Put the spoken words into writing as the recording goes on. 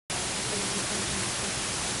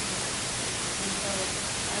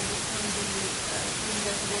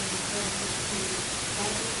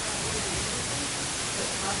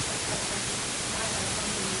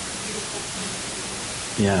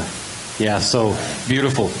Yeah. Yeah, so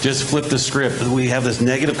beautiful. Just flip the script. We have this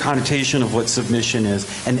negative connotation of what submission is,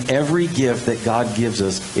 and every gift that God gives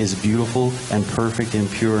us is beautiful and perfect and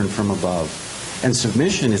pure and from above. And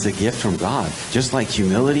submission is a gift from God, just like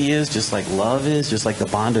humility is, just like love is, just like the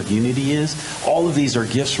bond of unity is. All of these are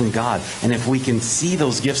gifts from God. And if we can see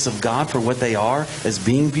those gifts of God for what they are, as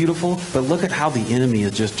being beautiful, but look at how the enemy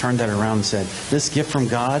has just turned that around and said, this gift from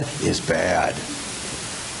God is bad.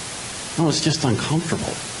 No, it's just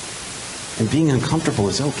uncomfortable. And being uncomfortable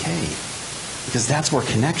is okay. Because that's where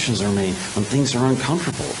connections are made, when things are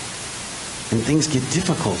uncomfortable. And things get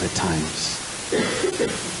difficult at times.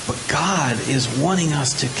 But God is wanting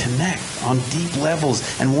us to connect on deep levels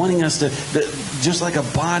and wanting us to, just like a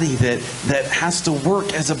body that has to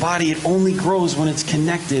work as a body, it only grows when it's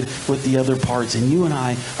connected with the other parts. And you and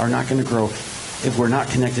I are not going to grow if we're not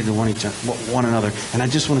connected to one another. And I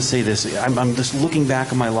just want to say this. I'm just looking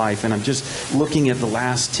back on my life, and I'm just looking at the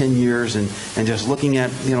last 10 years and just looking at,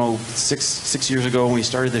 six years ago when we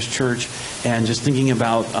started this church, and just thinking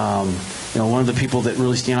about, one of the people that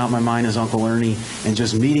really stand out in my mind is Uncle Ernie, and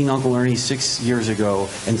just meeting Uncle Ernie 6 years ago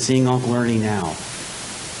and seeing Uncle Ernie now.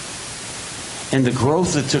 And the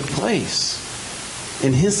growth that took place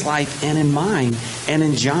in his life and in mine and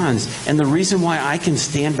in John's. And the reason why I can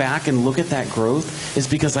stand back and look at that growth is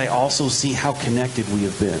because I also see how connected we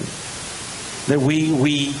have been. That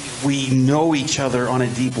we know each other on a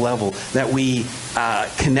deep level. That we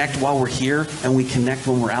connect while we're here, and we connect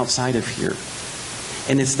when we're outside of here.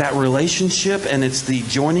 And it's that relationship, and it's the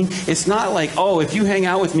joining. It's not like, oh, if you hang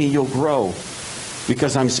out with me, you'll grow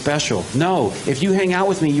because I'm special. No, if you hang out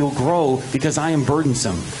with me, you'll grow because I am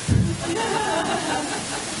burdensome.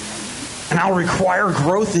 And I'll require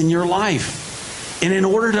growth in your life. And in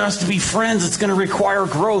order for us to be friends, it's going to require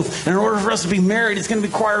growth. And in order for us to be married, it's going to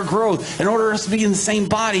require growth. In order for us to be in the same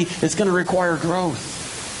body, it's going to require growth.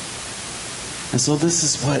 And so this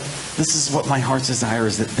is what my heart's desire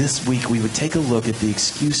is, that this week we would take a look at the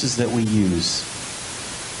excuses that we use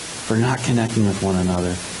for not connecting with one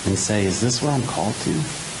another and say, is this what I'm called to?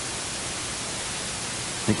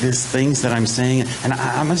 Like these things that I'm saying, and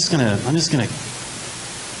I'm just gonna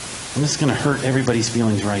hurt everybody's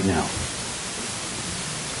feelings right now.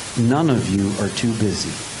 None of you are too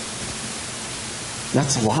busy.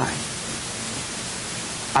 That's a lie.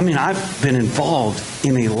 I mean, I've been involved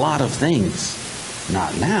in a lot of things.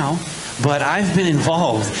 Not now, but I've been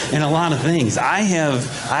involved in a lot of things. I have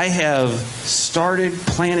started,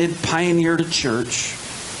 planted, pioneered a church,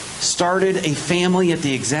 started a family at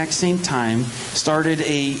the exact same time, started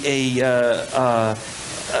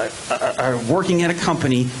working at a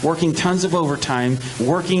company, working tons of overtime,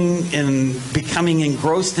 working and becoming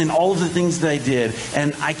engrossed in all of the things that I did.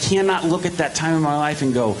 And I cannot look at that time in my life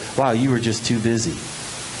and go, wow, you were just too busy.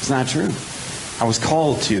 It's not true. I was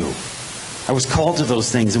called to. I was called to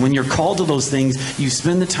those things. And when you're called to those things, you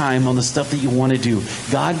spend the time on the stuff that you want to do.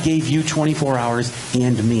 God gave you 24 hours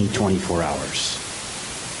and me 24 hours.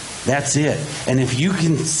 That's it. And if you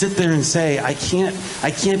can sit there and say, I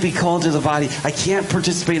can't be called to the body, I can't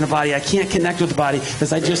participate in the body, I can't connect with the body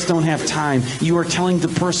because I just don't have time, you are telling the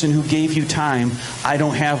person who gave you time, I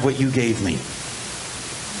don't have what you gave me.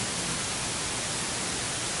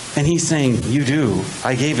 And he's saying, you do.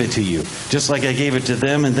 I gave it to you. Just like I gave it to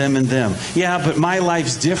them and them and them. Yeah, but my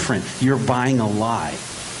life's different. You're buying a lie.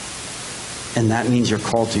 And that means you're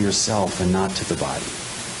called to yourself and not to the body.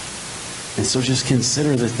 And so just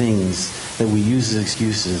consider the things that we use as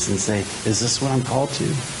excuses and say, is this what I'm called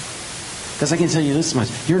to? Because I can tell you this much.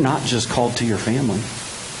 You're not just called to your family.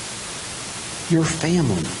 Your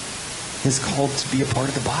family is called to be a part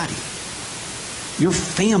of the body. Your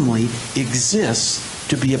family exists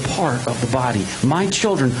to be a part of the body. My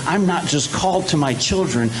children, I'm not just called to my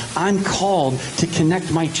children, I'm called to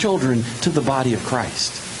connect my children to the body of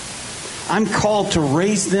Christ. I'm called to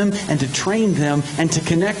raise them and to train them and to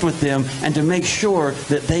connect with them and to make sure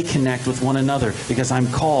that they connect with one another because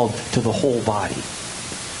I'm called to the whole body.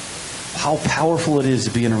 How powerful it is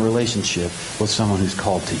to be in a relationship with someone who's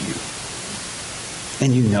called to you.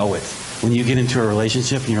 And you know it. When you get into a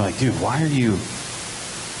relationship and you're like, dude, why are you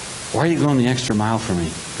going the extra mile for me?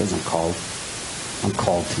 Because I'm called. I'm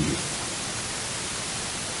called to you.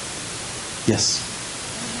 Yes.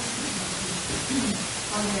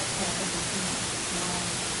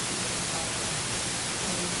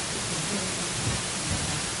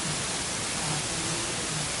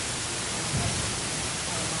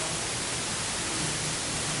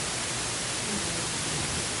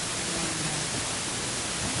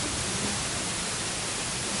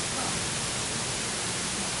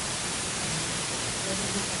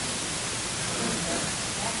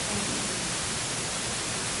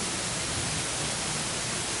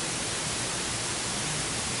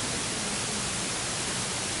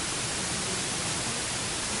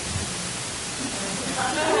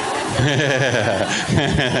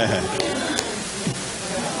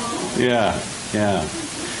 Yeah, yeah.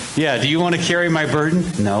 Yeah, do you want to carry my burden?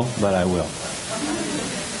 No, but I will.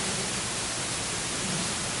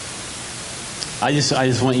 I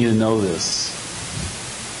just want you to know this.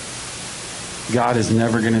 God is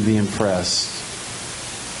never going to be impressed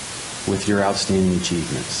with your outstanding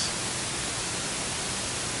achievements.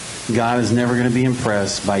 God is never going to be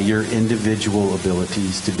impressed by your individual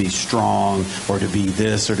abilities to be strong or to be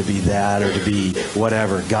this or to be that or to be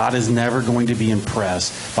whatever. God is never going to be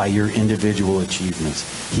impressed by your individual achievements.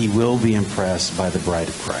 He will be impressed by the bride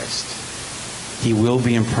of Christ. He will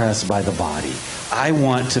be impressed by the body. I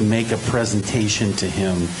want to make a presentation to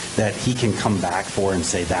him that he can come back for and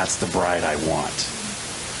say, that's the bride I want.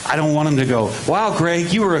 I don't want him to go, wow,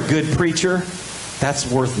 Greg, you were a good preacher. That's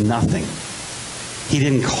worth nothing. He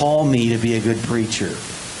didn't call me to be a good preacher.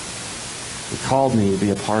 He called me to be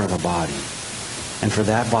a part of a body. And for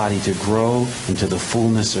that body to grow into the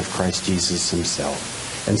fullness of Christ Jesus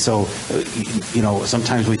himself. And so,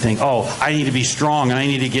 sometimes we think, oh, I need to be strong and I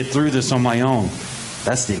need to get through this on my own.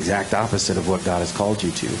 That's the exact opposite of what God has called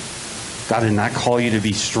you to. God did not call you to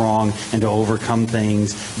be strong and to overcome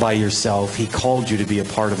things by yourself. He called you to be a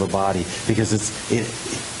part of a body because it's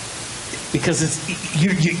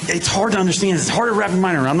hard to understand. It's hard to wrap your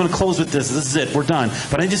mind around. I'm going to close with this. This is it. We're done.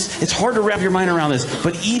 But it's hard to wrap your mind around this.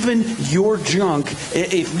 But even your junk,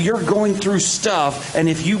 if you're going through stuff, and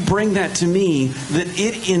if you bring that to me, that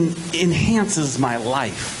it enhances my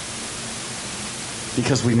life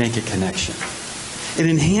because we make a connection. It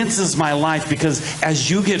enhances my life because as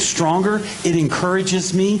you get stronger, it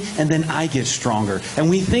encourages me, and then I get stronger. And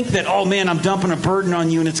we think that, oh man, I'm dumping a burden on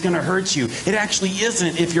you and it's going to hurt you. It actually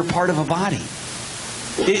isn't if you're part of a body.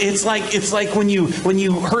 It's like when you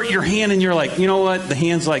hurt your hand and you're like, you know what? The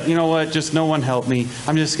hand's like, you know what? Just no one help me.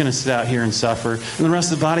 I'm just going to sit out here and suffer. And the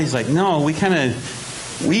rest of the body's like, no,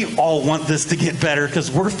 we all want this to get better because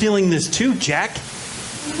we're feeling this too, Jack.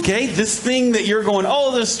 Okay, this thing that you're going,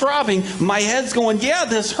 oh, this throbbing, my head's going, yeah,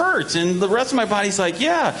 this hurts. And the rest of my body's like,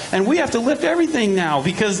 yeah. And we have to lift everything now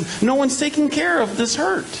because no one's taking care of this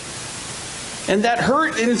hurt. And that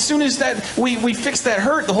hurt, and as soon as we fix that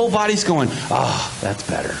hurt, the whole body's going, that's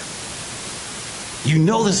better. You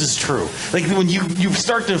know this is true. Like when you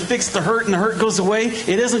start to fix the hurt and the hurt goes away,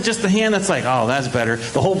 it isn't just the hand that's like, oh, that's better.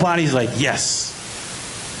 The whole body's like, yes,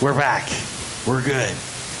 we're back. We're good.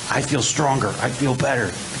 I feel stronger. I feel better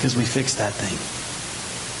because we fixed that thing.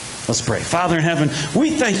 Let's pray. Father in heaven,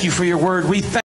 we thank you for your word. We thank